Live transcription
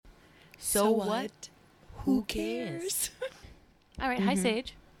So what? Who cares? All right. Hi,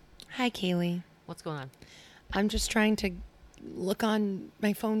 Sage. Hi, Kaylee. What's going on? I'm just trying to look on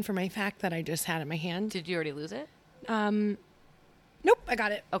my phone for my fact that I just had in my hand. Did you already lose it? Nope, I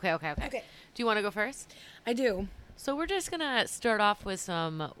got it. Okay. Okay. Do you want to go first? I do. So we're just going to start off with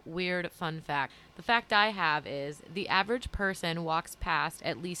some weird fun fact. The fact I have is the average person walks past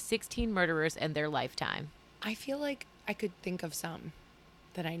at least 16 murderers in their lifetime. I feel like I could think of some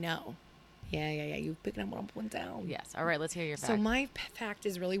that I know. Yeah. You picking up one down. Yes. All right. Let's hear your fact. So my fact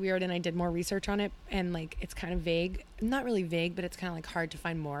is really weird, and I did more research on it, and like it's kind of vague. Not really vague, but it's kind of like hard to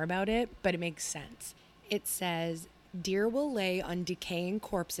find more about it, but it makes sense. It says deer will lay on decaying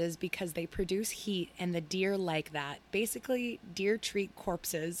corpses because they produce heat, and the deer like that. Basically, deer treat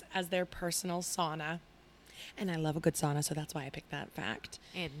corpses as their personal sauna. And I love a good sauna, so that's why I picked that fact.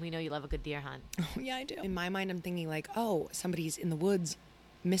 And we know you love a good deer hunt. Oh, yeah, I do. In my mind, I'm thinking like, oh, somebody's in the woods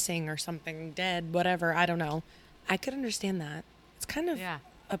missing or something, dead, whatever. I don't know. I could understand that. It's kind of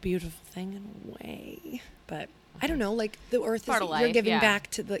a beautiful thing in a way. But I don't know, like the earth Part is, of life, you're giving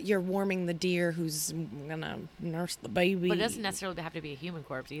back to you're warming the deer who's going to nurse the baby. But it doesn't necessarily have to be a human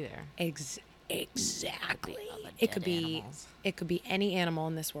corpse either. Exactly. It could be It could be any animal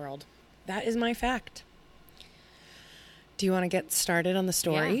in this world. That is my fact. Do you want to get started on the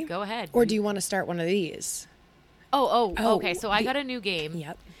story? Yeah, go ahead. Or do you want to start one of these? Oh, okay. So I got a new game.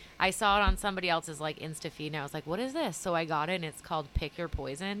 Yep. I saw it on somebody else's like Insta feed, and I was like, "What is this?" So I got it, and it's called Pick Your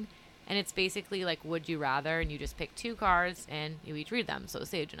Poison, and it's basically like Would You Rather, and you just pick two cards, and you each read them. So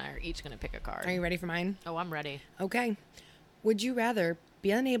Sage and I are each going to pick a card. Are you ready for mine? Oh, I'm ready. Okay. Would you rather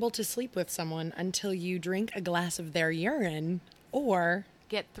be unable to sleep with someone until you drink a glass of their urine, or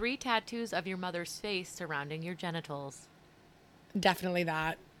Get 3 tattoos of your mother's face surrounding your genitals? definitely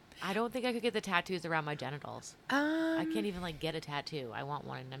that? I don't think I could get the tattoos around my genitals. I can't even like get a tattoo. I want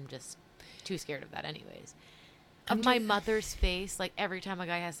one, and I'm just too scared of that anyways. Of my mother's face, like every time a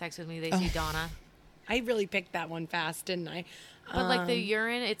guy has sex with me, they see Donna. I really picked that one fast, didn't I? But like the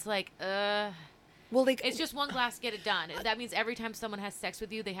urine, it's like, well, like it's just one glass, get it done. That means every time someone has sex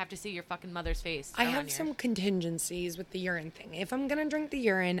with you, they have to see your fucking mother's face. I have some contingencies with the urine thing. If I'm gonna drink the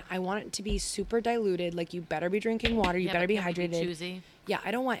urine, I want it to be super diluted. Like you better be drinking water. You better be hydrated. Choosy. Yeah,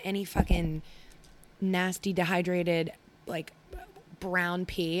 I don't want any fucking nasty dehydrated like brown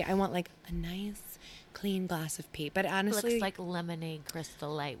pee. I want like a nice clean glass of pee. But honestly, Looks like lemonade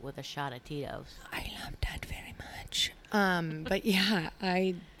Crystal Light with a shot of Tito's. I love that very much. But yeah,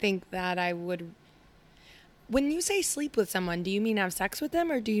 I think that I would. When you say sleep with someone, do you mean have sex with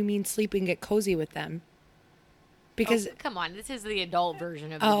them, or do you mean sleep and get cozy with them? Because come on, this is the adult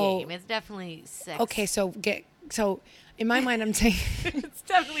version of the game. It's definitely sex. Okay, so in my mind, I'm saying it's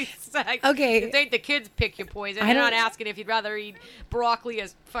definitely sex. Okay. It ain't the kids pick your poison. I'm not asking if you'd rather eat broccoli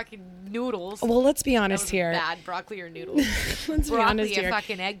as fucking noodles. Well, let's be honest here. Bad broccoli or noodles. Let's be honest here. Broccoli, a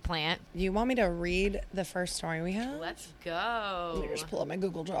fucking eggplant. You want me to read the first story we have? Let's go. Let me just pull up my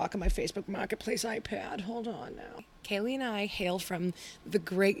Google Doc on my Facebook Marketplace iPad. Hold on now. Kaylee and I hail from the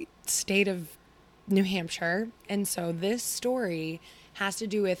great state of New Hampshire, and so this story has to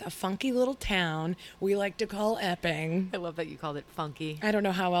do with a funky little town we like to call Epping. I love that you called it funky. I don't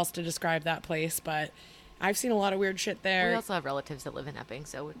know how else to describe that place, but I've seen a lot of weird shit there. We also have relatives that live in Epping,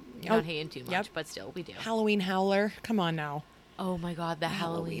 so we're not hating too much, but still, we do. Halloween Howler. Come on now. Oh my God, the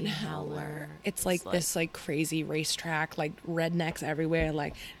Halloween Howler. It's like this like crazy racetrack, like rednecks everywhere.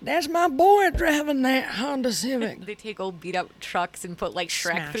 Like, that's my boy driving that Honda Civic. They take old beat up trucks and put like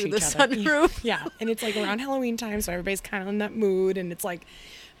Shrek Smash through the each other. sunroof. Yeah, and it's like around Halloween time, so everybody's kind of in that mood, and it's like,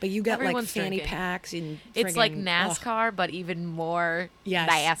 but you got Everyone's like fanny drinking. packs and It's like friggin', NASCAR, but even more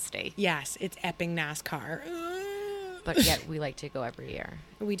nasty. Yes, it's Epping NASCAR. But yet we like to go every year.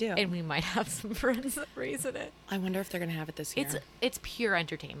 We do. And we might have some friends that race in it. I wonder if they're going to have it this year. It's pure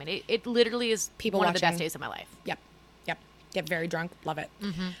entertainment. It literally is People one watching. of the best days of my life. Yep. Get very drunk. Love it.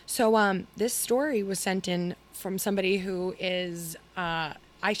 Mm-hmm. So this story was sent in from somebody who is, I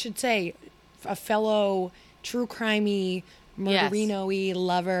should say, a fellow true crimey, murderino-y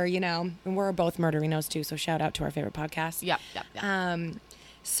lover, you know. And we're both murderinos too, so shout out to our favorite podcast. Yep.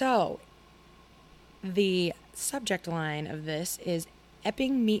 So the subject line of this is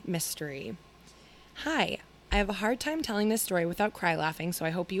Epping Meat Mystery. Hi, I have a hard time telling this story without cry laughing, so I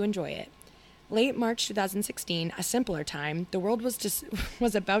hope you enjoy it. Late March 2016, a simpler time, the world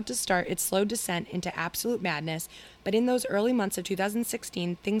was about to start its slow descent into absolute madness, but in those early months of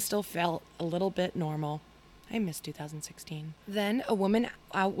 2016, things still felt a little bit normal. I miss 2016. Then a woman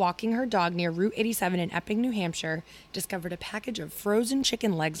out walking her dog near Route 87 in Epping, New Hampshire, discovered a package of frozen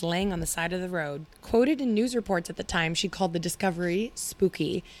chicken legs laying on the side of the road. Quoted in news reports at the time, she called the discovery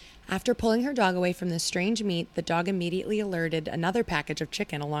spooky. After pulling her dog away from the strange meat, the dog immediately alerted another package of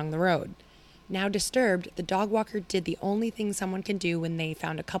chicken along the road. Now disturbed, the dog walker did the only thing someone can do when they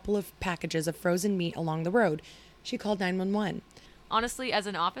found a couple of packages of frozen meat along the road. She called 911. Honestly, as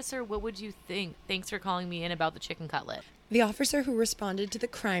an officer, what would you think? Thanks for calling me in about the chicken cutlet. The officer who responded to the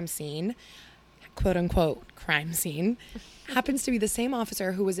crime scene, quote unquote crime scene, happens to be the same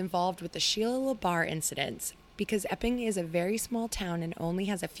officer who was involved with the Sheila LaBar incidents. Because Epping is a very small town and only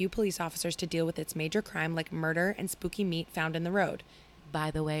has a few police officers to deal with its major crime like murder and spooky meat found in the road. By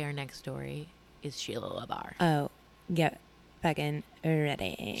the way, our next story is Sheila LaBar. Oh, get fucking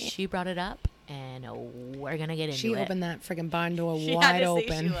ready. She brought it up, and we're going to get into it. She opened that friggin' barn door She wide had to open.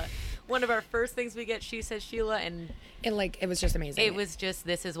 say Sheila. One of our first things we get, she says Sheila, and It was just amazing. it was just,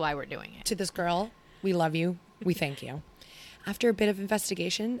 this is why we're doing it. To this girl, we love you. We thank you. After a bit of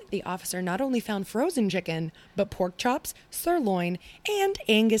investigation, the officer not only found frozen chicken, but pork chops, sirloin, and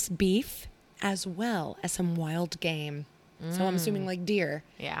Angus beef, as well as some wild game. So I'm assuming like deer.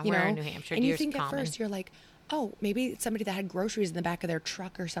 Yeah, you we're know? in New Hampshire. And you Deer's think common. at first you're like, oh, maybe it's somebody that had groceries in the back of their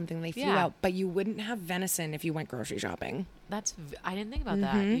truck or something they flew Yeah. out. But you wouldn't have venison if you went grocery shopping. I didn't think about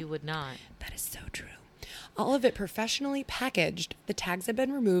that. You would not. That is so true. All of it professionally packaged. The tags had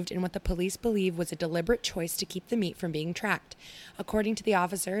been removed in what the police believe was a deliberate choice to keep the meat from being tracked. According to the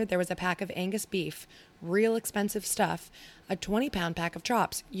officer, there was a pack of Angus beef, real expensive stuff, a 20-pound pack of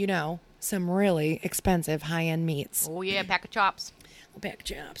chops, some really expensive high-end meats. Oh, yeah, pack of chops. A pack of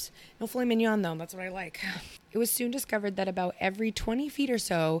chops. No filet mignon, though. That's what I like. It was soon discovered that about every 20 feet or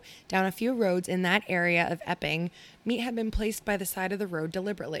so down a few roads in that area of Epping, meat had been placed by the side of the road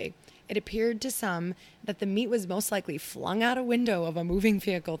deliberately. It appeared to some that the meat was most likely flung out a window of a moving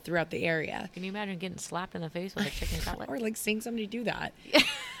vehicle throughout the area. Can you imagine getting slapped in the face with a chicken cutlet? Or like seeing somebody do that.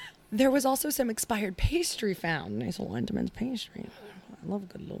 There was also some expired pastry found. Nice little Entenmann's pastry. I love a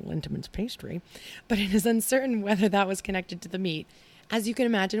good little Entenmann's pastry. But it is uncertain whether that was connected to the meat. As you can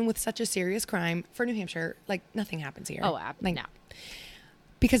imagine, with such a serious crime for New Hampshire, nothing happens here. Oh, no.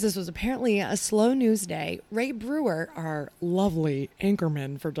 Because this was apparently a slow news day, Ray Brewer, our lovely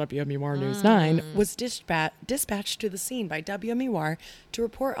anchorman for WMUR News 9, was dispatched to the scene by WMUR to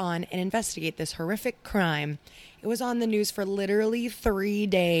report on and investigate this horrific crime. It was on the news for literally 3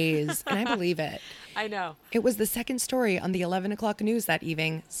 days, and I believe it. I know. It was the second story on the 11 o'clock news that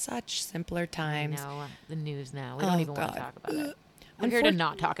evening. Such simpler I times. know. The news now. We don't even want to God. talk about it. We're here to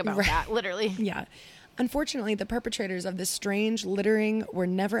not talk about that, literally. Yeah. Unfortunately, the perpetrators of this strange littering were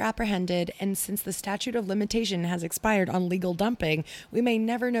never apprehended, and since the statute of limitation has expired on legal dumping, we may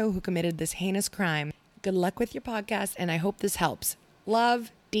never know who committed this heinous crime. Good luck with your podcast, and I hope this helps.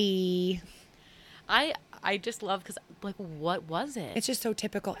 Love, D. I just love, because, what was it? It's just so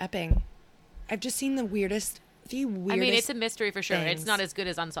typical Epping. I've just seen the weirdest. I mean, it's a mystery for sure. things. It's not as good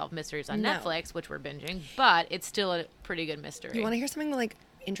as Unsolved Mysteries on No. Netflix, which we're binging, but it's still a pretty good mystery. You want to hear something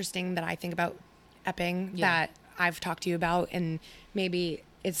interesting that I think about Epping Yeah. that I've talked to you about, and maybe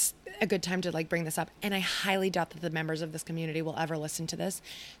it's a good time to bring this up, and I highly doubt that the members of this community will ever listen to this.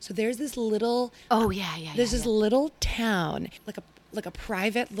 So there's this little this little town, like a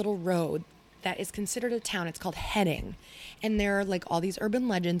private little road that is considered a town. It's called Heading, and there are all these urban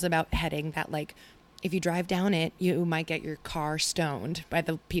legends about Heading that if you drive down it, you might get your car stoned by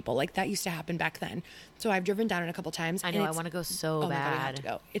the people. That used to happen back then. So I've driven down it a couple times. I know. I want to go so Oh my God, we have bad. to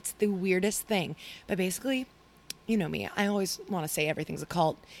go. It's the weirdest thing. But basically, you know me, I always want to say everything's a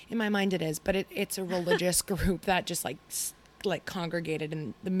cult. In my mind it is, but it's a religious group that just congregated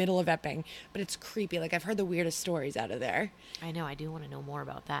in the middle of Epping. But it's creepy. I've heard the weirdest stories out of there. I know. I do want to know more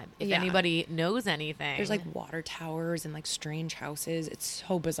about that. If Yeah. anybody knows anything. There's water towers and strange houses. It's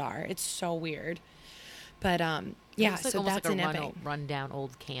so bizarre. It's so weird. But yeah, It's so almost that's in a Epping. run-down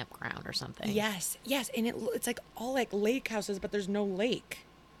old campground or something. Yes, and it's all lake houses, but there's no lake.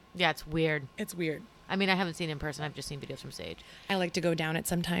 Yeah, it's weird. It's weird. I mean, I haven't seen it in person. I've just seen videos from Sage. I like to go down it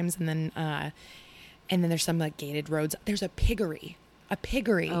sometimes, and then there's some gated roads. There's a piggery.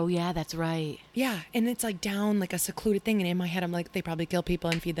 Oh, yeah, that's right. Yeah, and it's down a secluded thing, and in my head I'm they probably kill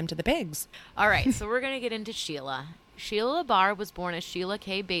people and feed them to the pigs. All right, so we're going to get into Sheila. Sheila LaBar was born as Sheila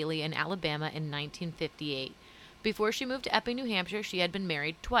K. Bailey in Alabama in 1958. Before she moved to Epping, New Hampshire, she had been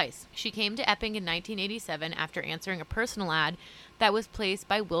married twice. She came to Epping in 1987 after answering a personal ad that was placed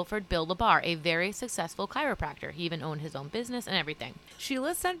by Wilford Bill LaBar, a very successful chiropractor. He even owned his own business and everything.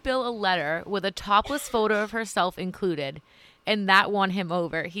 Sheila sent Bill a letter with a topless photo of herself included, and that won him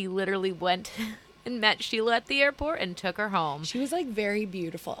over. He literally went and met Sheila at the airport and took her home. She was very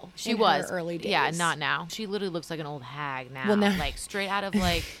beautiful. She in was her early days. Yeah, not now. She literally looks like an old hag now. Well, now- straight out of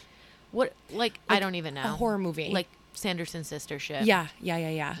what? I don't even know. A horror movie. Sanderson sister ship. Yeah.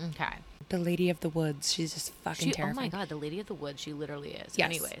 Okay. The Lady of the Woods. She's just fucking terrifying. Oh my God, the Lady of the Woods. She literally is. Yes.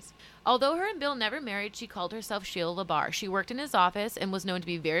 Anyways. Although her and Bill never married, she called herself Sheila LaBar. She worked in his office and was known to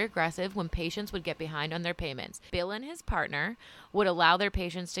be very aggressive when patients would get behind on their payments. Bill and his partner would allow their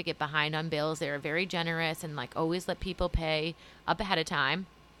patients to get behind on bills. They were very generous and like always let people pay up ahead of time.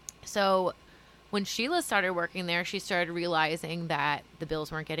 So when Sheila started working there, she started realizing that the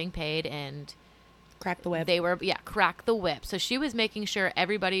bills weren't getting paid and Crack the whip. they were, crack the whip. So she was making sure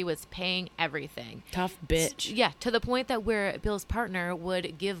everybody was paying everything. Tough bitch. Yeah, to the point that where Bill's partner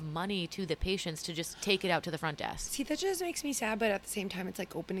would give money to the patients to just take it out to the front desk. See, that just makes me sad, but at the same time, it's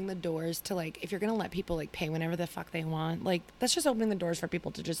like opening the doors to like, if you're going to let people like pay whenever the fuck they want, like that's just opening the doors for people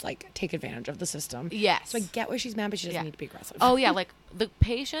to just like take advantage of the system. Yes. So I get why she's mad, but she doesn't need to be aggressive. Oh yeah, like the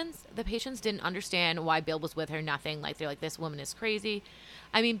patients didn't understand why Bill was with her, nothing. Like they're like, this woman is crazy.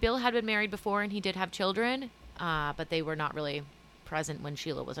 I mean, Bill had been married before and he did have children, but they were not really present when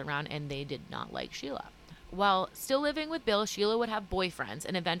Sheila was around and they did not like Sheila. While still living with Bill, Sheila would have boyfriends,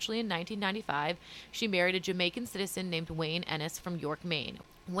 and eventually in 1995, she married a Jamaican citizen named Wayne Ennis from York, Maine.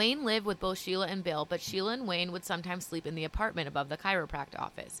 Wayne lived with both Sheila and Bill, but Sheila and Wayne would sometimes sleep in the apartment above the chiropractic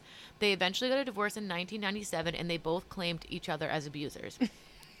office. They eventually got a divorce in 1997, and they both claimed each other as abusers.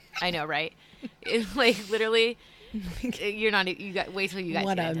 I know, right? It's like literally... You're not. You got. Wait till you guys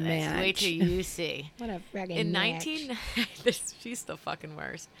What get a into this. match. Wait till you see. What a friggin' In match. she's the fucking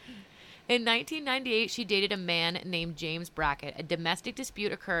worst. In 1998, she dated a man named James Brackett. A domestic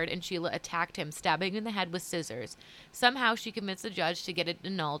dispute occurred, and Sheila attacked him, stabbing him in the head with scissors. Somehow, she convinced the judge to get it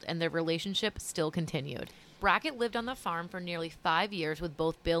annulled, and their relationship still continued. Brackett lived on the farm for nearly 5 years with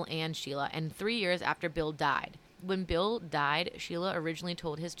both Bill and Sheila, and 3 years after Bill died. When Bill died, Sheila originally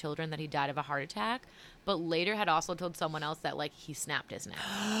told his children that he died of a heart attack, but later had also told someone else that, like, he snapped his neck.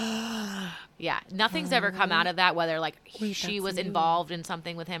 Yeah, nothing's ever come out of that, whether, like, she was involved in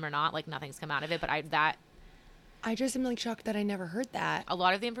something with him or not. Like, nothing's come out of it, but I just am, like, shocked that I never heard that. a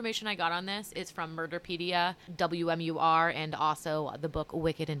lot of the information I got on this is from Murderpedia, WMUR, and also the book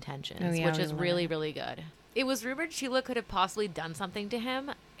Wicked Intentions, which is really, really good. It was rumored Sheila could have possibly done something to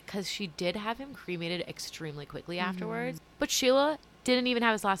him because she did have him cremated extremely quickly afterwards. But Sheila didn't even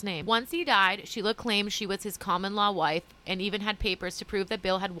have his last name. Once he died, Sheila claimed she was his common-law wife and even had papers to prove that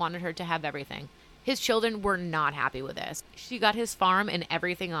Bill had wanted her to have everything. His children were not happy with this. She got his farm and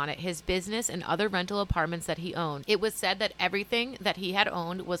everything on it, his business and other rental apartments that he owned. It was said that everything that he had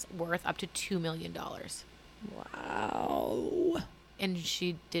owned was worth up to $2 million. Wow. And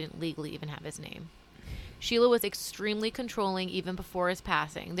she didn't legally even have his name. Sheila was extremely controlling even before his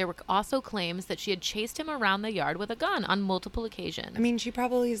passing. There were also claims that she had chased him around the yard with a gun on multiple occasions. I mean, she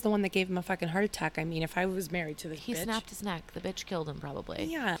probably is the one that gave him a fucking heart attack. I mean, if I was married to this bitch. He snapped his neck. The bitch killed him, probably.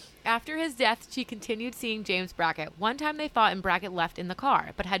 Yeah. After his death, she continued seeing James Brackett. One time they fought and Brackett left in the car,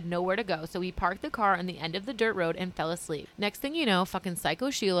 but had nowhere to go, so he parked the car on the end of the dirt road and fell asleep. Next thing you know, fucking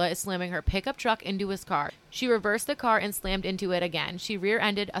psycho Sheila is slamming her pickup truck into his car. She reversed the car and slammed into it again. She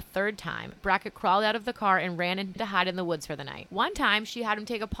rear-ended a third time. Brackett crawled out of the car and ran in to hide in the woods for the night. One time, she had him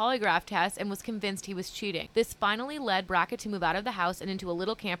take a polygraph test and was convinced he was cheating. This finally led Brackett to move out of the house and into a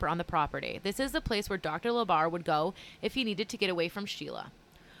little camper on the property. This is the place where Dr. LaBar would go if he needed to get away from Sheila.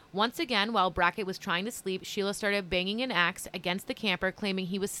 Once again, while Brackett was trying to sleep, Sheila started banging an axe against the camper, claiming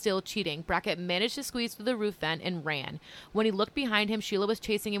he was still cheating. Brackett managed to squeeze through the roof vent and ran. When he looked behind him, Sheila was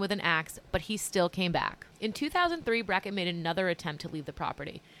chasing him with an axe, but he still came back. In 2003, Brackett made another attempt to leave the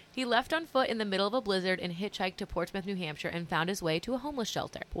property. He left on foot in the middle of a blizzard and hitchhiked to Portsmouth, New Hampshire, and found his way to a homeless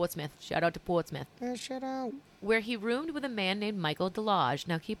shelter. Portsmouth. Shout out to Portsmouth. Shout out. Where he roomed with a man named Michael Delage.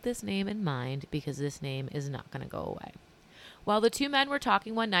 Now keep this name in mind because this name is not going to go away. While the two men were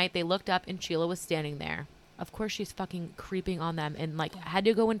talking one night, they looked up and Sheila was standing there. Of course, she's fucking creeping on them and, like, had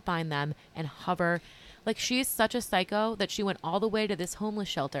to go and find them and hover. Like, she's such a psycho that she went all the way to this homeless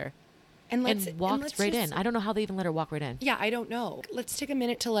shelter and walked right in. I don't know how they even let her walk right in. Yeah, I don't know. Let's take a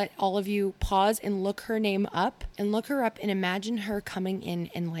minute to let all of you pause and look her name up and look her up and imagine her coming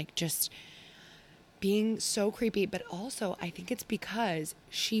in and, like, just being so creepy. But also, I think it's because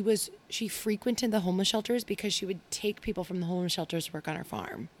she frequented the homeless shelters because she would take people from the homeless shelters to work on her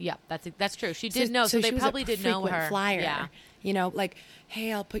farm. Yeah, that's true. She did know, so they probably did know her. Flyer. Yeah. You know, like,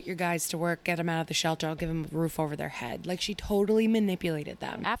 hey, I'll put your guys to work, get them out of the shelter, I'll give them a roof over their head. Like, she totally manipulated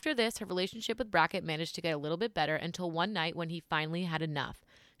them. After this, her relationship with Brackett managed to get a little bit better until one night when he finally had enough.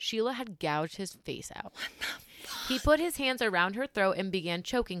 Sheila had gouged his face out. What the fuck? He put his hands around her throat and began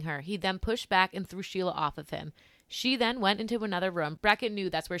choking her. He then pushed back and threw Sheila off of him. She then went into another room. Brackett knew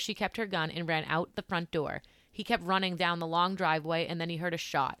that's where she kept her gun and ran out the front door. He kept running down the long driveway and then he heard a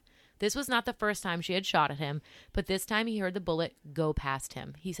shot. This was not the first time she had shot at him, but this time he heard the bullet go past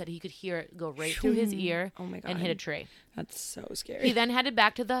him. He said he could hear it go right through his ear and hit a tree. That's so scary. He then headed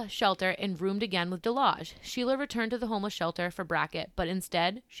back to the shelter and roomed again with Delage. Sheila returned to the homeless shelter for Brackett, but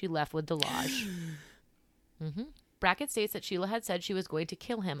instead she left with Delage. Brackett states that Sheila had said she was going to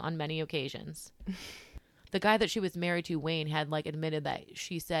kill him on many occasions. The guy that she was married to, Wayne, had admitted that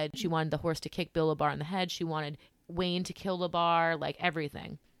she said she wanted the horse to kick Bill LaBar in the head. She wanted Wayne to kill LaBar,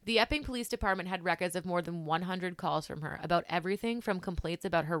 everything. The Epping Police Department had records of more than 100 calls from her about everything from complaints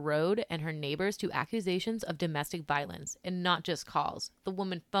about her road and her neighbors to accusations of domestic violence, and not just calls. The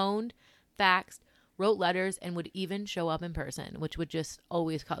woman phoned, faxed, wrote letters, and would even show up in person, which would just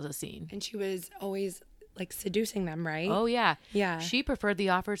always cause a scene. And she was always seducing them, right? Oh, yeah. Yeah. She preferred the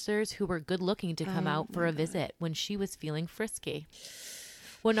officers who were good looking to come out for a visit when she was feeling frisky.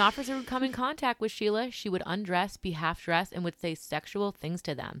 When an officer would come in contact with Sheila, she would undress, be half-dressed, and would say sexual things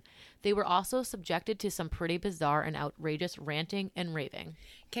to them. They were also subjected to some pretty bizarre and outrageous ranting and raving.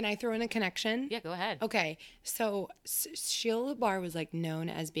 Can I throw in a connection? Yeah, go ahead. Okay, so Sheila LaBar was known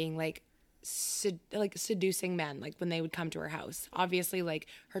as being seducing men when they would come to her house. Obviously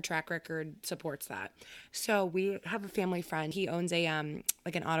her track record supports that. So we have a family friend. He owns a an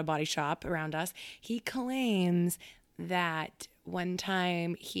auto body shop around us. He claims that one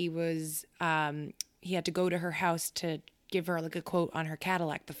time he was he had to go to her house to give her a quote on her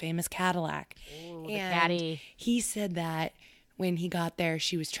Cadillac, the famous Cadillac. Ooh, the caddy. He said that when he got there,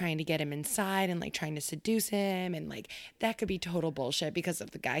 she was trying to get him inside and trying to seduce him, and that could be total bullshit because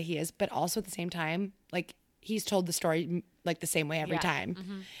of the guy he is, but also at the same time he's told the story the same way every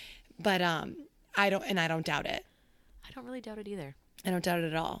time. But I don't doubt it. I don't really doubt it either. I don't doubt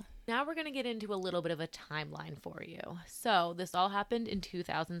it at all. Now we're going to get into a little bit of a timeline for you. So this all happened in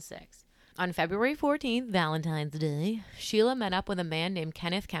 2006. On February 14th, Valentine's Day, Sheila met up with a man named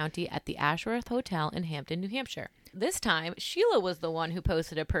Kenneth County at the Ashworth Hotel in Hampton, New Hampshire. This time, Sheila was the one who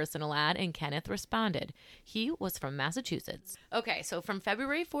posted a personal ad and Kenneth responded. He was from Massachusetts. Okay, so from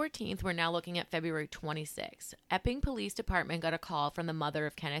February 14th, we're now looking at February 26th. Epping Police Department got a call from the mother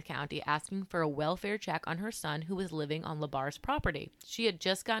of Kenneth County asking for a welfare check on her son who was living on LaBar's property. She had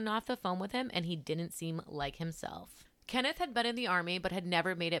just gotten off the phone with him and he didn't seem like himself. Kenneth had been in the Army but had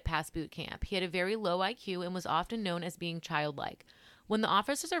never made it past boot camp. He had a very low IQ and was often known as being childlike. When the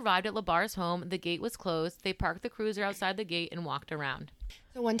officers arrived at LaBar's home, the gate was closed. They parked the cruiser outside the gate and walked around.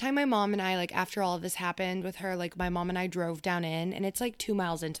 So one time my mom and I, after all of this happened with her, my mom and I drove down in, and it's 2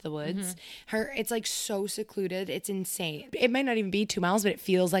 miles into the woods. It's so secluded. It's insane. It might not even be 2 miles, but it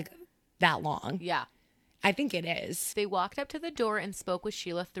feels that long. Yeah. I think it is. They walked up to the door and spoke with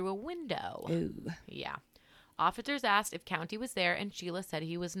Sheila through a window. Ooh. Yeah. Officers asked if County was there, and Sheila said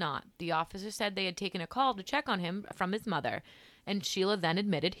he was not. The officer said they had taken a call to check on him from his mother, and Sheila then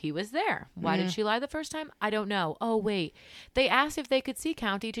admitted he was there. Why did she lie the first time? I don't know. Oh, wait. They asked if they could see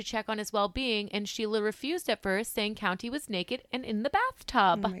County to check on his well-being, and Sheila refused at first, saying County was naked and in the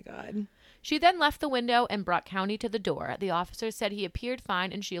bathtub. Oh, my God. She then left the window and brought County to the door. The officers said he appeared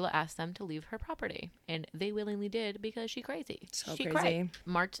fine, and Sheila asked them to leave her property. And they willingly did because she's crazy. She crazy. Cray.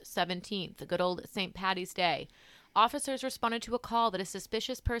 March 17th, the good old St. Patty's Day. Officers responded to a call that a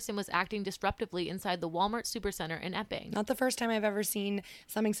suspicious person was acting disruptively inside the Walmart Supercenter in Epping. Not the first time I've ever seen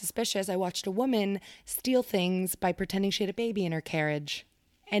something suspicious. I watched a woman steal things by pretending she had a baby in her carriage.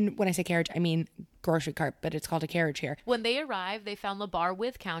 And when I say carriage, I mean grocery cart, but it's called a carriage here. When they arrived, they found LaBar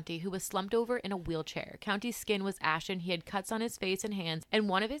with County, who was slumped over in a wheelchair. County's skin was ashen. He had cuts on his face and hands, and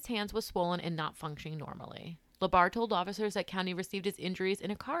one of his hands was swollen and not functioning normally. LaBar told officers that County received his injuries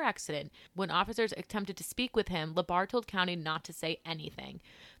in a car accident. When officers attempted to speak with him, LaBar told County not to say anything.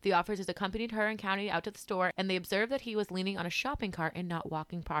 The officers accompanied her and County out to the store, and they observed that he was leaning on a shopping cart and not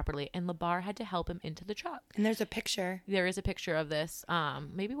walking properly, and LaBar had to help him into the truck. And there's a picture. There is a picture of this.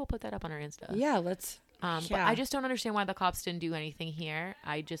 Maybe we'll put that up on our Insta. Yeah, let's... But I just don't understand why the cops didn't do anything here.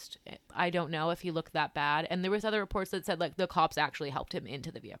 I don't know if he looked that bad. And there was other reports that said the cops actually helped him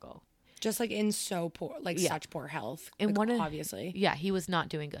into the vehicle. Just in so poor, such poor health. And obviously. Yeah, he was not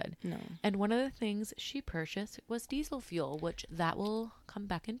doing good. No. And one of the things she purchased was diesel fuel, which that will come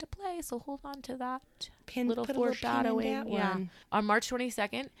back into play. So hold on to that. Little foreshadowing. Yeah. On March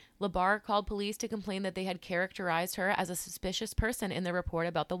 22nd, LaBar called police to complain that they had characterized her as a suspicious person in the report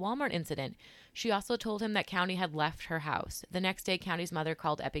about the Walmart incident. She also told him that County had left her house. The next day, County's mother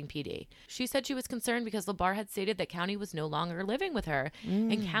called Epping PD. She said she was concerned because LaBar had stated that County was no longer living with her,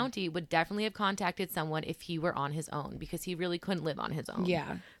 and County would definitely have contacted someone if he were on his own, because he really couldn't live on his own.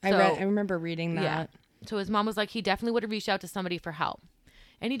 Yeah. I remember reading that. Yeah. So his mom was like, he definitely would have reached out to somebody for help.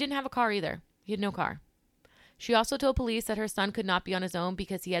 And he didn't have a car either. He had no car. She also told police that her son could not be on his own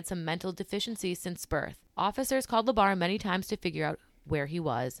because he had some mental deficiencies since birth. Officers called LaBar many times to figure out where he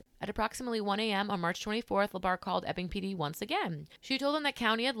was. At approximately 1 a.m. on March 24th, LaBar called Epping PD once again. She told them that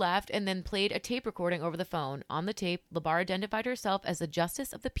County had left and then played a tape recording over the phone. On the tape, LaBar identified herself as the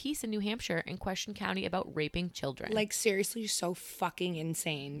Justice of the Peace in New Hampshire and questioned County about raping children. Like, seriously, so fucking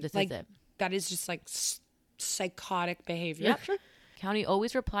insane. This like, is it. That is just like psychotic behavior. Yep. County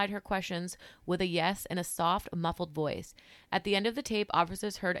always replied her questions with a yes and a soft, muffled voice. At the end of the tape,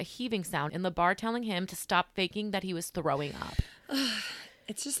 officers heard a heaving sound and LaBar telling him to stop faking that he was throwing up.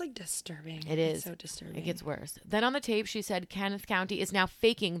 It's just like disturbing. It is. It's so disturbing. It gets worse. Then on the tape, she said Kenneth County is now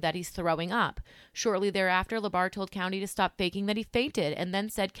faking that he's throwing up. Shortly thereafter, LaBar told County to stop faking that he fainted and then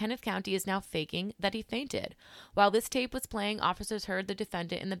said Kenneth County is now faking that he fainted. While this tape was playing, officers heard the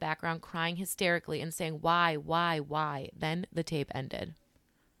defendant in the background crying hysterically and saying, why? Then the tape ended.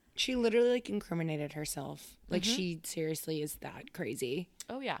 She literally like incriminated herself. Like she seriously is that crazy.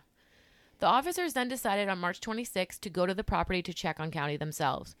 Oh, yeah. The officers then decided on March 26th to go to the property to check on County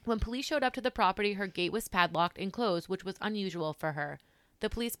themselves. When police showed up to the property, her gate was padlocked and closed, which was unusual for her. The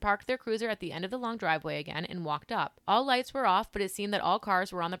police parked their cruiser at the end of the long driveway again and walked up. All lights were off, but it seemed that all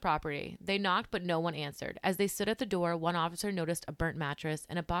cars were on the property. They knocked, but no one answered. As they stood at the door, one officer noticed a burnt mattress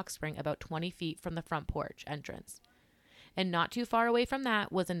and a box spring about 20 feet from the front porch entrance. And not too far away from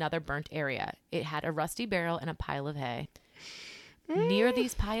that was another burnt area. It had a rusty barrel and a pile of hay. Near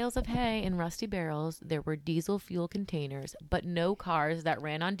these piles of hay and rusty barrels, there were diesel fuel containers, but no cars that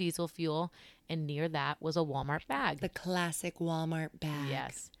ran on diesel fuel, and near that was a Walmart bag. The classic Walmart bag.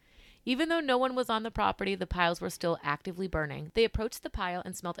 Yes. Even though no one was on the property, the piles were still actively burning. They approached the pile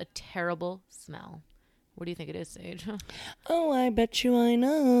and smelled a terrible smell. What do you think it is, Sage? Oh, I bet you I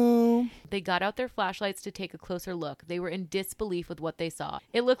know. They got out their flashlights to take a closer look. They were in disbelief with what they saw.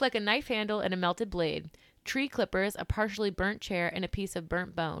 It looked like a knife handle and a melted blade. Tree clippers, a partially burnt chair, and a piece of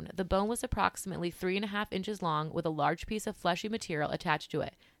burnt bone. The bone was approximately 3.5 inches long with a large piece of fleshy material attached to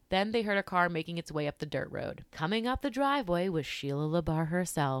it. Then they heard a car making its way up the dirt road. Coming up the driveway was Sheila LaBar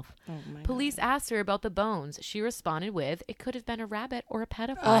herself. Oh my Police God. asked her about the bones. She responded with, it could have been a rabbit or a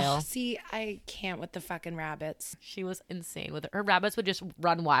pedophile. Oh, see, I can't with the fucking rabbits. She was insane with her rabbits would just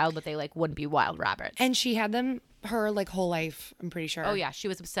run wild, but they like wouldn't be wild rabbits. And she had them her like whole life, I'm pretty sure. Oh yeah, she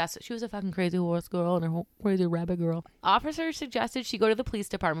was obsessed. She was a fucking crazy horse girl and a whole crazy rabbit girl. Officers suggested she go to the police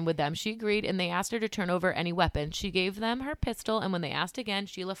department with them. She agreed, and they asked her to turn over any weapon. She gave them her pistol, and when they asked again,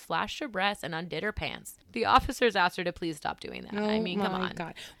 Sheila flashed her breasts and undid her pants. The officers asked her to please stop doing that. I mean, come on.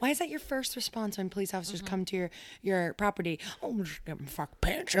 God. Why is that your first response when police officers come to your property? Oh, just get my fucking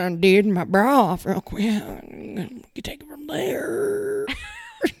pants undid and my bra off real quick. You take it from there.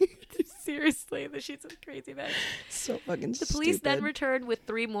 Seriously, she's a crazy bitch. So fucking The police then returned with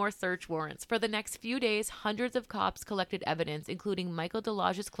 3 more search warrants. For the next few days, hundreds of cops collected evidence, including Michael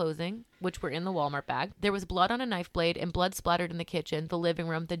DeLodge's clothing, which were in the Walmart bag. There was blood on a knife blade and blood splattered in the kitchen, the living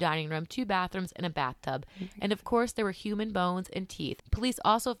room, the dining room, 2 bathrooms, and a bathtub. And of course, there were human bones and teeth. Police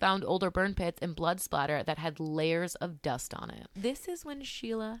also found older burn pits and blood splatter that had layers of dust on it. This is when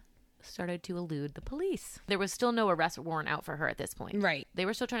Sheila started to elude the police. There was still no arrest warrant out for her at this point. Right. They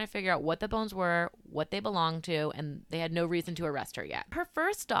were still trying to figure out what the bones were, what they belonged to, and they had no reason to arrest her yet. Her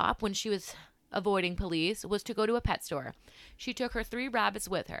first stop when she was avoiding police was to go to a pet store. She took her 3 rabbits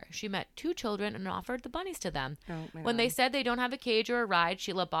with her. She met 2 children and offered the bunnies to them. Oh, my When God. they said they don't have a cage or a ride,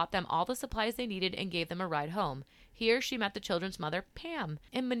 Sheila bought them all the supplies they needed and gave them a ride home. Here, she met the children's mother, Pam,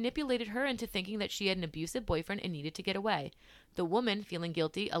 and manipulated her into thinking that she had an abusive boyfriend and needed to get away. The woman, feeling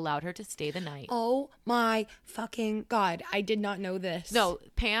guilty, allowed her to stay the night. Oh my fucking God. I did not know this. No,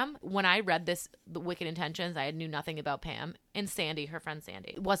 Pam, when I read this, The Wicked Intentions, I knew nothing about Pam. And Sandy, her friend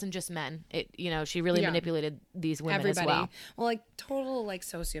Sandy. It wasn't just men. She really manipulated these women Everybody. as well. Well, like total like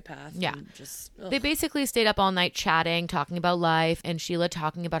sociopath. Yeah. And just They basically stayed up all night chatting, talking about life, and Sheila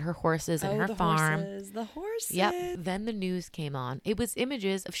talking about her horses and her the farm. Horses, the horses. Yep. Then the news came on. It was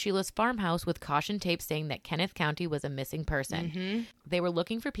images of Sheila's farmhouse with caution tape saying that Kenneth County was a missing person. They were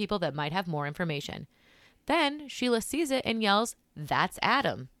looking for people that might have more information. Then Sheila sees it and yells, "That's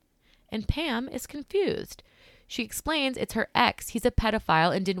Adam." And Pam is confused. She explains it's her ex. He's a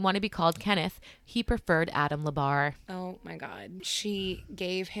pedophile and didn't want to be called Kenneth. He preferred Adam LaBar. Oh my God. She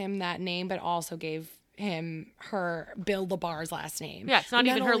gave him that name, but also gave him her Bill LaBar's last name. Yeah, it's not And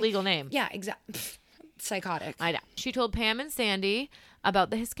even her only- legal name. Yeah, exactly. Psychotic. I know. She told Pam and Sandy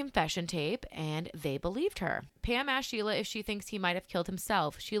about his confession tape, and they believed her. Pam asked Sheila if she thinks he might have killed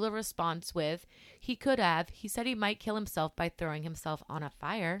himself. Sheila responds with, he could have. He said he might kill himself by throwing himself on a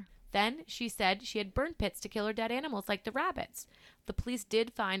fire. Then she said she had burn pits to kill her dead animals like the rabbits. The police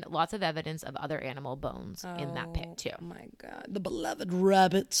did find lots of evidence of other animal bones in that pit too. Oh my God, the beloved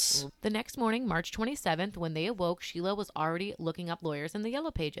rabbits. The next morning, March 27th, when they awoke, Sheila was already looking up lawyers in the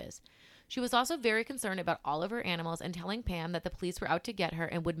Yellow Pages. She was also very concerned about all of her animals and telling Pam that the police were out to get her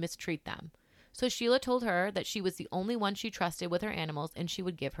and would mistreat them. So Sheila told her that she was the only one she trusted with her animals and she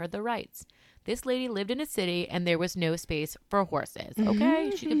would give her the rights. This lady lived in a city and there was no space for horses.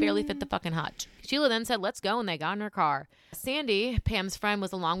 Okay? She could barely fit the fucking hutch. Sheila then said, let's go, and they got in her car. Sandy, Pam's friend,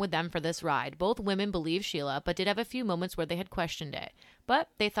 was along with them for this ride. Both women believed Sheila, but did have a few moments where they had questioned it. But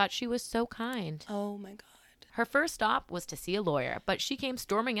they thought she was so kind. Oh my God. Her first stop was to see a lawyer, but she came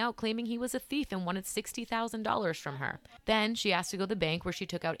storming out claiming he was a thief and wanted $60,000 from her. Then she asked to go to the bank where she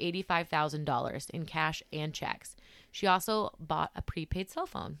took out $85,000 in cash and checks. She also bought a prepaid cell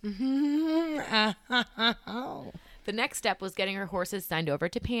phone. The next step was getting her horses signed over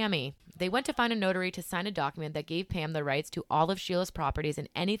to Pammy. They went to find a notary to sign a document that gave Pam the rights to all of Sheila's properties and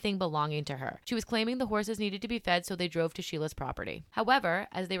anything belonging to her. She was claiming the horses needed to be fed, so they drove to Sheila's property. However,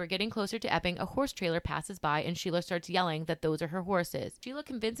 as they were getting closer to Epping, a horse trailer passes by and Sheila starts yelling that those are her horses. Sheila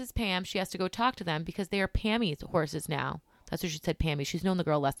convinces Pam she has to go talk to them because they are Pammy's horses now. That's what she said, Pammy. She's known the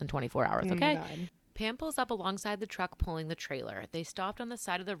girl less than 24 hours, okay? Pam pulls up alongside the truck pulling the trailer. They stopped on the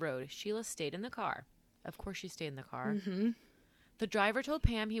side of the road. Sheila stayed in the car. Of course she stayed in the car. The driver told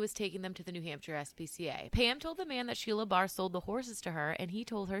Pam he was taking them to the New Hampshire SPCA. Pam told the man that Sheila Barr sold the horses to her, and he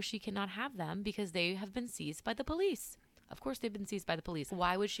told her she cannot have them because they have been seized by the police. Of course they've been seized by the police.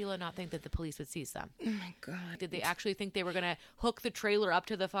 Why would Sheila not think that the police would seize them? Oh my God. Did they actually think they were going to hook the trailer up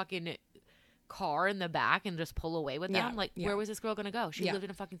to the fucking car in the back and just pull away with them? Where was this girl going to go? She lived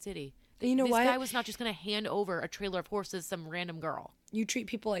in a fucking city. You know this what? guy was not just going to hand over a trailer of horses to some random girl. You treat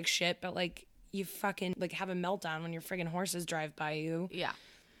people like shit, but you fucking have a meltdown when your friggin' horses drive by you. Yeah.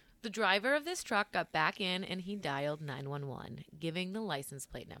 The driver of this truck got back in and he dialed 911, giving the license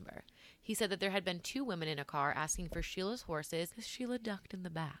plate number. He said that there had been 2 women in a car asking for Sheila's horses because Sheila ducked in the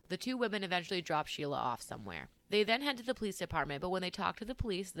back. The 2 women eventually dropped Sheila off somewhere. They then head to the police department, but when they talk to the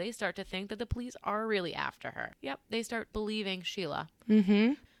police, they start to think that the police are really after her. Yep, they start believing Sheila.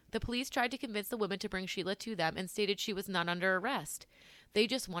 The police tried to convince the women to bring Sheila to them and stated she was not under arrest. They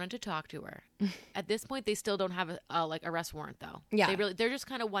just wanted to talk to her. At this point, they still don't have a arrest warrant, though. Yeah, they're just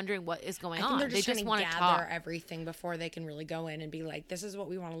kind of wondering what is going I think on. They're just they just want to gather talk everything before they can really go in and be like, "This is what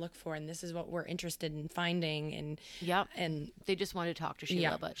we want to look for, and this is what we're interested in finding." And and they just wanted to talk to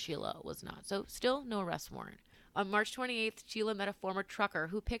Sheila, but Sheila was not. So still no arrest warrant. On March 28th, Sheila met a former trucker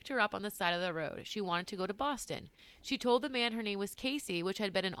who picked her up on the side of the road. She wanted to go to Boston. She told the man her name was Casey, which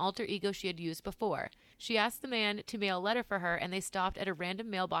had been an alter ego she had used before. She asked the man to mail a letter for her, and they stopped at a random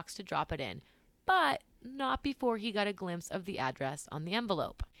mailbox to drop it in. But not before he got a glimpse of the address on the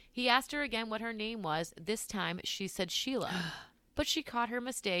envelope. He asked her again what her name was. This time, she said Sheila. But she caught her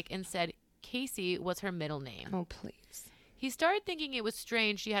mistake and said Casey was her middle name. Oh, please. He started thinking it was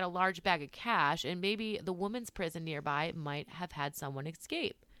strange she had a large bag of cash and maybe the women's prison nearby might have had someone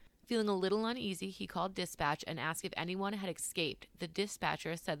escape. Feeling a little uneasy, he called dispatch and asked if anyone had escaped. The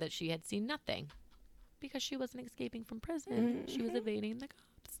dispatcher said that she had seen nothing because she wasn't escaping from prison. She was evading the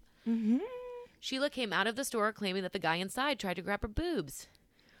cops. Sheila came out of the store claiming that the guy inside tried to grab her boobs.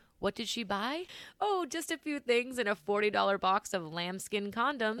 What did she buy? Oh, just a few things in a $40 box of lambskin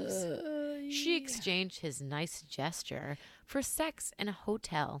condoms. She exchanged his nice gesture for sex in a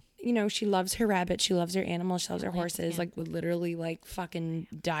hotel. You know, she loves her rabbit. She loves her animals. She loves her horses. Would literally, fucking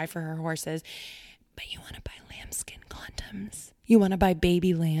die for her horses. But you want to buy lambskin condoms? You want to buy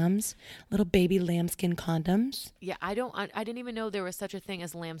baby lambs? Little baby lambskin condoms? Yeah, I didn't even know there was such a thing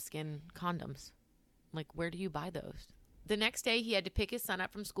as lambskin condoms. Where do you buy those? The next day, he had to pick his son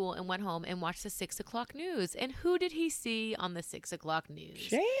up from school and went home and watched the 6 o'clock news. And who did he see on the 6 o'clock news?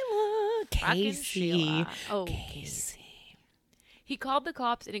 Shayla. Casey. Sheila. Oh, Casey. He called the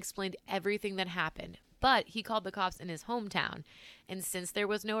cops and explained everything that happened. But he called the cops in his hometown. And since there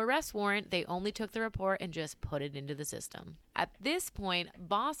was no arrest warrant, they only took the report and just put it into the system. At this point,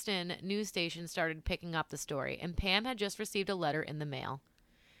 Boston news stations started picking up the story. And Pam had just received a letter in the mail.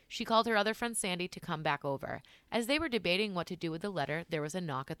 She called her other friend Sandy to come back over. As they were debating what to do with the letter, there was a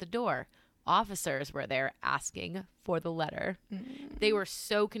knock at the door. Officers were there asking for the letter. They were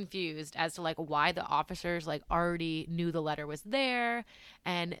so confused as to why the officers already knew the letter was there.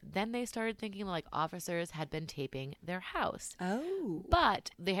 And then they started thinking officers had been taping their house. Oh.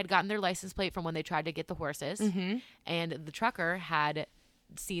 But they had gotten their license plate from when they tried to get the horses. And the trucker had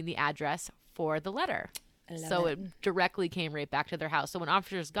seen the address for the letter. So it directly came right back to their house. So when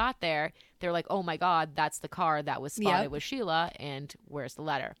officers got there, they're like, oh my God, that's the car that was spotted with Sheila. And where's the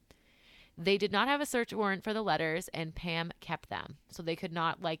letter? They did not have a search warrant for the letters, and Pam kept them. So they could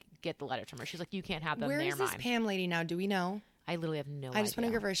not, like, get the letters from her. She's like, you can't have them. Where They're is this mine. Pam lady now? Do we know? I literally have no idea. I just want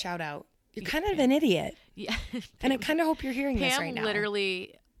to give her a shout out. You're kind of an idiot. Yeah. And I kind of hope you're hearing this right now. Pam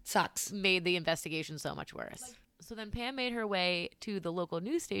literally sucks. Made the investigation so much worse. So then Pam made her way to the local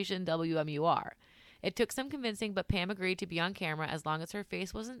news station, WMUR. It took some convincing, but Pam agreed to be on camera as long as her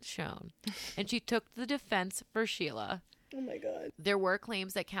face wasn't shown. And she took the defense for Sheila. Oh, my God. There were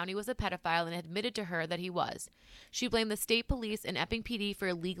claims that County was a pedophile and admitted to her that he was. She blamed the state police and Epping PD for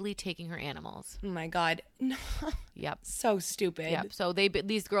illegally taking her animals. Oh, my God. No. Yep. So stupid. Yep. So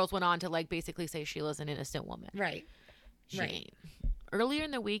these girls went on to, like, basically say Sheila's an innocent woman. Right. Right. Earlier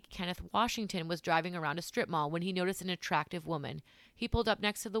in the week, Kenneth Washington was driving around a strip mall when he noticed an attractive woman. He pulled up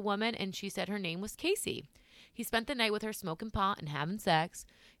next to the woman, and she said her name was Casey. He spent the night with her smoking pot and having sex.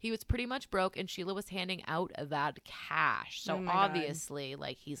 He was pretty much broke, and Sheila was handing out that cash. So obviously,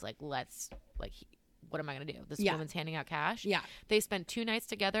 like, he's like, let's, like, what am I going to do? This woman's handing out cash? Yeah. They spent 2 nights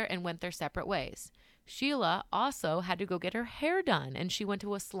together and went their separate ways. Sheila also had to go get her hair done, and she went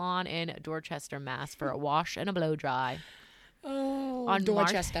to a salon in Dorchester, Mass. for a wash and a blow dry. Oh, on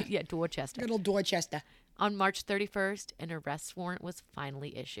Dorchester. Dorchester. Good old Dorchester. On March 31st, an arrest warrant was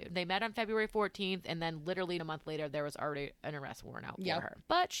finally issued. They met on February 14th, and then literally a month later, there was already an arrest warrant out for her.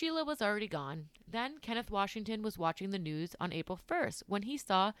 But Sheila was already gone. Then Kenneth Washington was watching the news on April 1st when he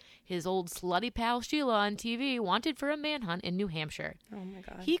saw his old slutty pal Sheila on TV wanted for a manhunt in New Hampshire. Oh, my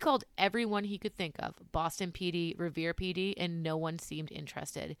God. He called everyone he could think of, Boston PD, Revere PD, and no one seemed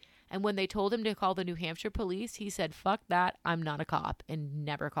interested. And when they told him to call the New Hampshire police, he said, fuck that, I'm not a cop, and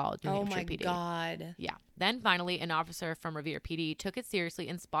never called New Hampshire PD. Oh, my God. Yeah. Then finally, an officer from Revere PD took it seriously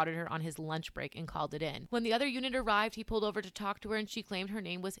and spotted her on his lunch break and called it in. When the other unit arrived, he pulled over to talk to her, and she claimed her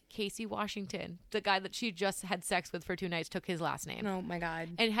name was Casey Washington. The guy that she just had sex with for 2 nights took his last name. Oh, my God.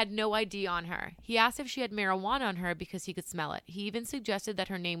 And had no ID on her. He asked if she had marijuana on her because he could smell it. He even suggested that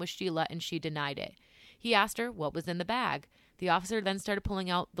her name was Sheila, and she denied it. He asked her what was in the bag. The officer then started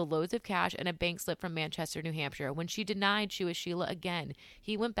pulling out the loads of cash and a bank slip from Manchester, New Hampshire. When she denied she was Sheila again,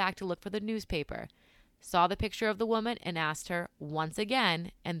 he went back to look for the newspaper, saw the picture of the woman, and asked her once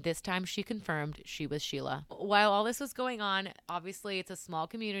again, and this time she confirmed she was Sheila. While all this was going on, obviously it's a small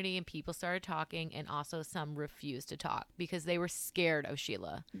community and people started talking, and also some refused to talk because they were scared of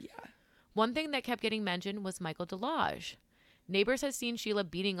Sheila. Yeah. One thing that kept getting mentioned was Michael DeLodge. Neighbors had seen Sheila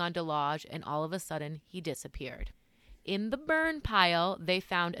beating on DeLodge, and all of a sudden he disappeared. In the burn pile, they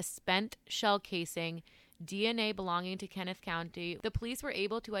found a spent shell casing, DNA belonging to Kenneth County. The police were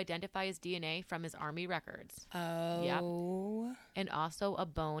able to identify his DNA from his Army records. Oh. Yep. And also a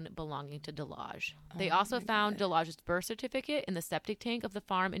bone belonging to DeLodge. They also found DeLodge's birth certificate in the septic tank of the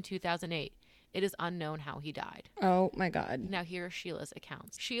farm in 2008. It is unknown how he died. Oh, my God. Now here are Sheila's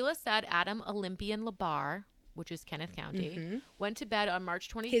accounts. Sheila said Adam Olympian Labar, which is Kenneth County, went to bed on March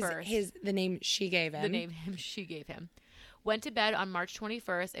 21st. The name she gave him. The name she gave him. Went to bed on March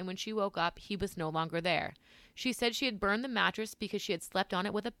 21st, and when she woke up, he was no longer there. She said she had burned the mattress because she had slept on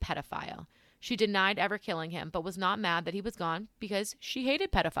it with a pedophile. She denied ever killing him, but was not mad that he was gone because she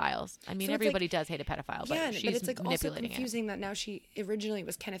hated pedophiles. I mean, So everybody does hate a pedophile, but she's but it's like also manipulating confusing that now she originally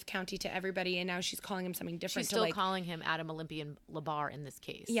was Kenneth County to everybody, and now she's calling him something different. She's still calling him Adam Olympian Labar in this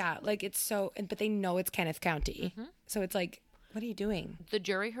case. Yeah, like it's so, but they know it's Kenneth County, so it's like, what are you doing? The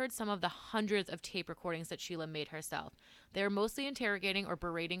jury heard some of the hundreds of tape recordings that Sheila made herself. They were mostly interrogating or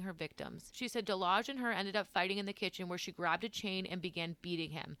berating her victims. She said DeLodge and her ended up fighting in the kitchen where she grabbed a chain and began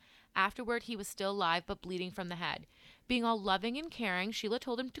beating him. Afterward, he was still alive but bleeding from the head. Being all loving and caring, Sheila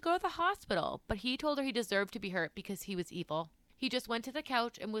told him to go to the hospital, but he told her he deserved to be hurt because he was evil. He just went to the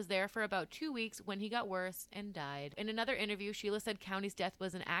couch and was there for about 2 weeks when he got worse and died. In another interview, Sheila said County's death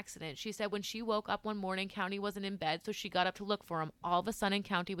was an accident. She said when she woke up one morning, County wasn't in bed, so she got up to look for him. All of a sudden,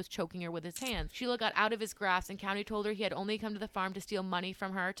 County was choking her with his hands. Sheila got out of his grasp, and County told her he had only come to the farm to steal money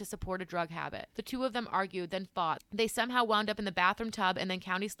from her to support a drug habit. The two of them argued, then fought. They somehow wound up in the bathroom tub, and then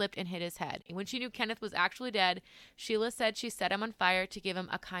County slipped and hit his head. When she knew Kenneth was actually dead, Sheila said she set him on fire to give him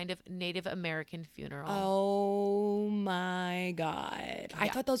a kind of Native American funeral. Oh my God. I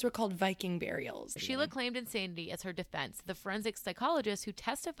thought those were called Viking burials. Sheila claimed insanity as her defense. The forensic psychologist who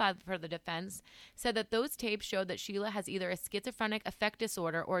testified for the defense said that those tapes showed that Sheila has either a schizophrenic affect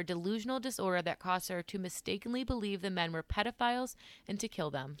disorder or a delusional disorder that caused her to mistakenly believe the men were pedophiles and to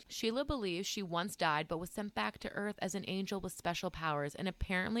kill them. Sheila believes she once died but was sent back to Earth as an angel with special powers and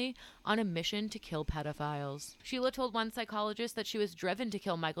apparently on a mission to kill pedophiles. Sheila told one psychologist that she was driven to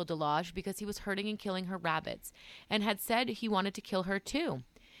kill Michael DeLodge because he was hurting and killing her rabbits and had said he wanted to kill her too.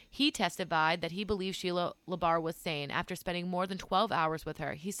 He testified that he believed Sheila LaBarre was sane after spending more than 12 hours with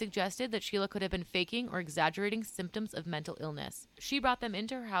her. He suggested that Sheila could have been faking or exaggerating symptoms of mental illness. She brought them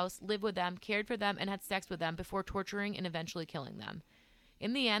into her house, lived with them, cared for them, and had sex with them before torturing and eventually killing them.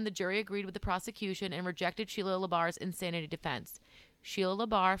 In the end, the jury agreed with the prosecution and rejected Sheila LaBarre's insanity defense. Sheila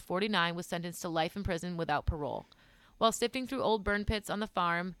LaBarre, 49, was sentenced to life in prison without parole. While sifting through old burn pits on the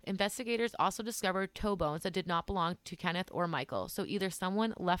farm, investigators also discovered toe bones that did not belong to Kenneth or Michael. So either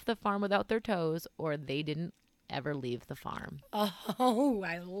someone left the farm without their toes or they didn't ever leave the farm. Oh,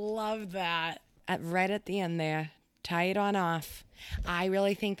 I love that. Right at the end there, tie it on off. I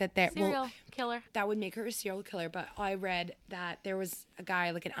really think that Serial killer. That would make her a serial killer. But I read that there was a guy,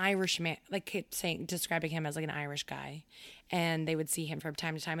 like an Irish man, like describing him as like an Irish guy, and they would see him from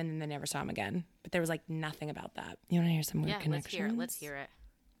time to time, and then they never saw him again. But there was like nothing about that. You want to hear some weird connections? Let's hear it.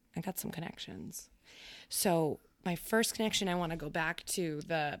 I got some connections. So my first connection, I want to go back to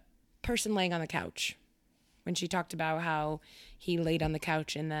the person laying on the couch when she talked about how he laid on the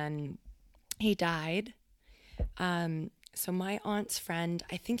couch and then he died. So my aunt's friend,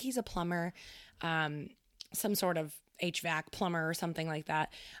 I think he's a plumber, some sort of HVAC plumber or something like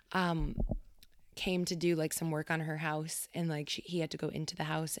that, came to do like some work on her house, and like he had to go into the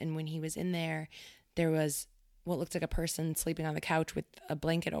house, and when he was in there, there was what looked like a person sleeping on the couch with a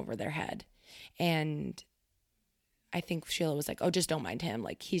blanket over their head. And I think Sheila was like, oh, just don't mind him,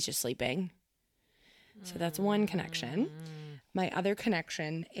 like he's just sleeping. So that's one connection. My other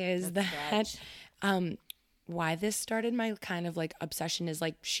connection is that why this started my kind of like obsession is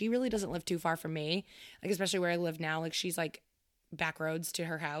like she really doesn't live too far from me, like especially where I live now. Like she's like back roads to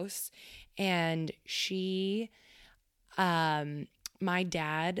her house, and she my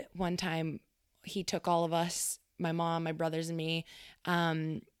dad one time, he took all of us, my mom, my brothers, and me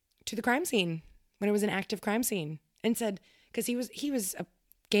to the crime scene when it was an active crime scene, and said, because he was a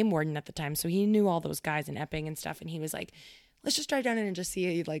game warden at the time, so he knew all those guys in Epping and stuff, and he was like, let's just drive down in and just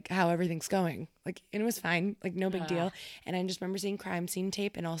see like how everything's going. Like, and it was fine, like no big deal. And I just remember seeing crime scene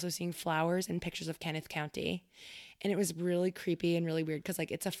tape and also seeing flowers and pictures of Kenneth County. And it was really creepy and really weird because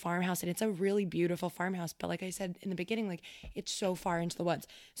like it's a farmhouse and it's a really beautiful farmhouse. But like I said in the beginning, like it's so far into the woods.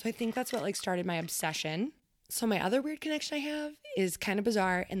 So I think that's what like started my obsession. So my other weird connection I have is kind of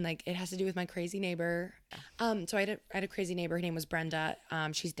bizarre, and like it has to do with my crazy neighbor. So I had a crazy neighbor. Her name was Brenda.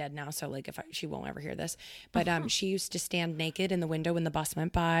 She's dead now, so like she won't ever hear this. But she used to stand naked in the window when the bus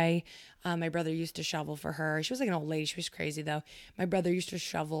went by. My brother used to shovel for her. She was like an old lady. She was crazy though. My brother used to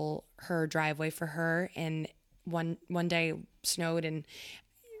shovel her driveway for her, and one day snowed, and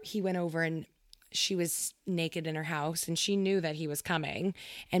he went over and she was naked in her house, and she knew that he was coming,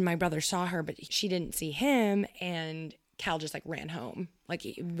 and my brother saw her, but she didn't see him, and Cal just like ran home, like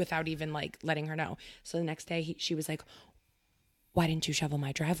without even like letting her know. So the next day she was like, why didn't you shovel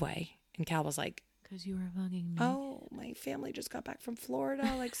my driveway? And Cal was like, because you were fucking me. Oh, my family just got back from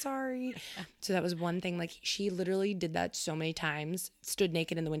Florida, like sorry. So that was one thing. Like she literally did that so many times, stood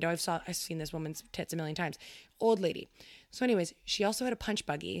naked in the window. I've seen this woman's tits a million times. Old lady. So anyways, she also had a punch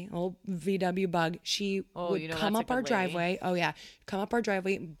buggy, an old VW bug. She would come up our driveway. Oh yeah. Come up our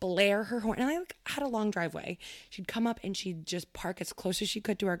driveway, blare her horn. And I like had a long driveway. She'd come up and she'd just park as close as she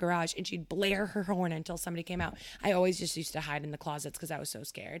could to our garage, and she'd blare her horn until somebody came out. I always just used to hide in the closets because I was so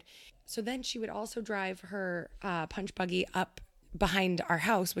scared. So then she would also drive her punch buggy up behind our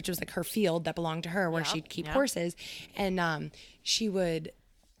house, which was like her field that belonged to her, where she'd keep horses. And she would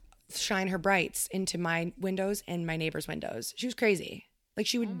shine her brights into my windows and my neighbor's windows. She was crazy. Like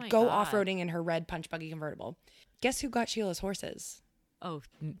she would go off-roading in her red punch buggy convertible. Guess who got Sheila's horses? Oh,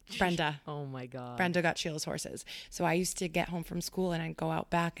 Brenda. Oh my God. Brenda got Sheila's horses. So I used to get home from school and I'd go out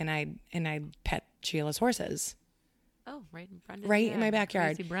back and I'd pet Sheila's horses. Oh, right in Brenda's in my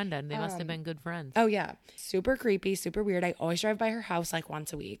backyard. Crazy Brenda. They must have been good friends. Oh yeah. Super creepy, super weird. I always drive by her house like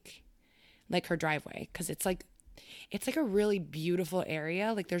once a week. Like her driveway, because it's like a really beautiful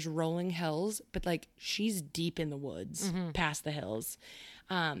area. Like there's rolling hills, but like she's deep in the woods past the hills.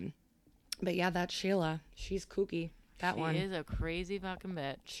 But yeah, that's Sheila. She's kooky. She is a crazy fucking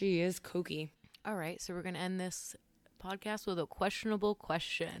bitch. She is kooky. All right, so we're going to end this podcast with a questionable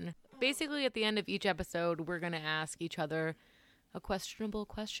question. Basically, at the end of each episode, we're going to ask each other a questionable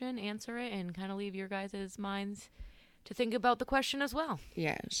question, answer it, and kind of leave your guys' minds to think about the question as well.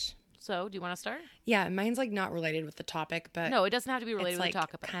 Yes. So, do you want to start? Yeah, mine's like not related with the topic, but no, it doesn't have to be related with like the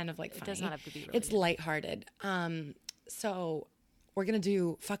topic. Kind of like funny. It does not have to be related. It's lighthearted. So we're gonna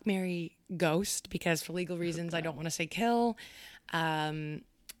do fuck, marry, ghost, because for legal reasons I don't want to say kill.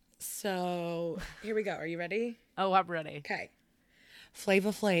 So here we go. Are you ready? Oh, I'm ready. Okay. Flava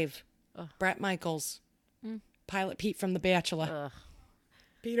Flav, Brett Michaels, Pilot Pete from The Bachelor.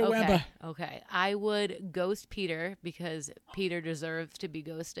 Peter Okay. Weber. Okay. I would ghost Peter because Peter deserves to be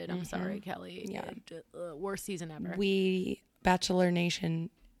ghosted. I'm sorry, Kelly. Yeah. Worst season ever. We, Bachelor Nation,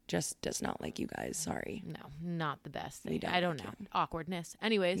 just does not like you guys. Sorry. No, not the best We thing. don't I don't like know. Awkwardness.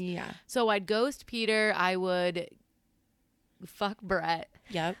 Anyways. Yeah. So I'd ghost Peter. I would fuck Brett.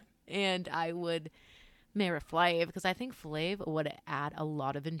 Yep. And I would marry Flav because I think Flav would add a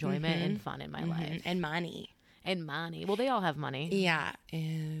lot of enjoyment and fun in my life. And money. And money. Well, they all have money. Yeah.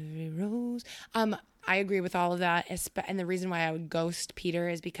 Every rose. I agree with all of that. And the reason why I would ghost Peter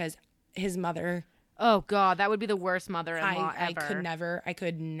is because his mother. Oh God, that would be the worst mother-in-law I ever.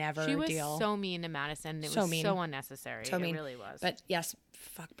 could never She was deal. so mean to Madison. It So was mean. so unnecessary. So mean. It really was. But yes,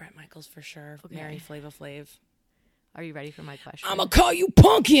 fuck Brett Michaels for sure. Okay. Marry Flava Flav. Are you ready for my question? I'ma call you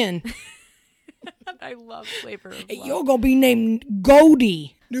Pumpkin. I love Flavor of Hey, Love. you're gonna be named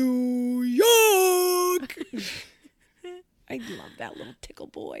Goldie. New York. I love that little tickle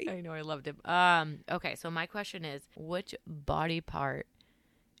boy. I know, I loved him. Okay, so my question is, which body part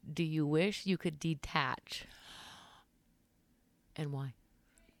do you wish you could detach? And why?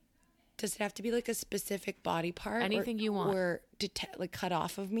 Does it have to be like a specific body part? Anything you want. Or like cut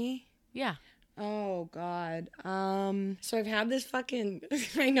off of me? Yeah. Oh God. So I've had this fucking.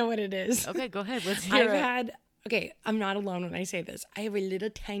 I know what it is. Okay, go ahead. Let's hear I've it. had. Okay, I'm not alone when I say this. I have a little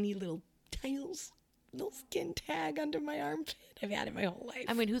tiny little skin tag under my armpit. I've had it my whole life.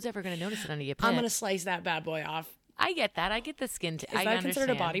 I mean, who's ever going to notice it under your pit? I'm gonna slice that bad boy off. I get that. I get the skin. Is I that understand. considered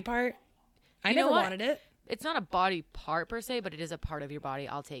a body part? I You know never what? wanted it. It's not a body part per se, but it is a part of your body.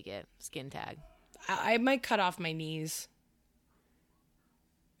 I'll take it. Skin tag. I might cut off my knees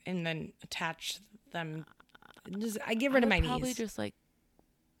and then attach them. I get rid of my Probably knees. just like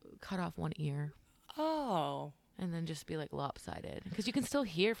cut off one ear Oh. and then just be like lopsided because you can still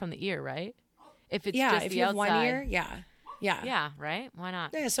hear from the ear, right? If it's Yeah, just if the you have outside. one ear, yeah. Yeah, right? Why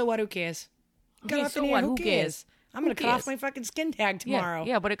not? Yeah, so what? Who cares? Cut Okay, off so an ear, what? who Who cares? cares? I'm going Who to cut off cares? my fucking skin tag tomorrow.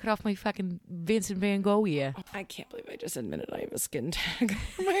 Yeah, but it cut off my fucking Vincent Van Gogh ear. I can't believe I just admitted I have a skin tag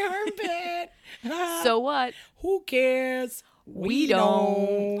on my armpit. So what? Who cares? We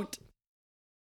don't.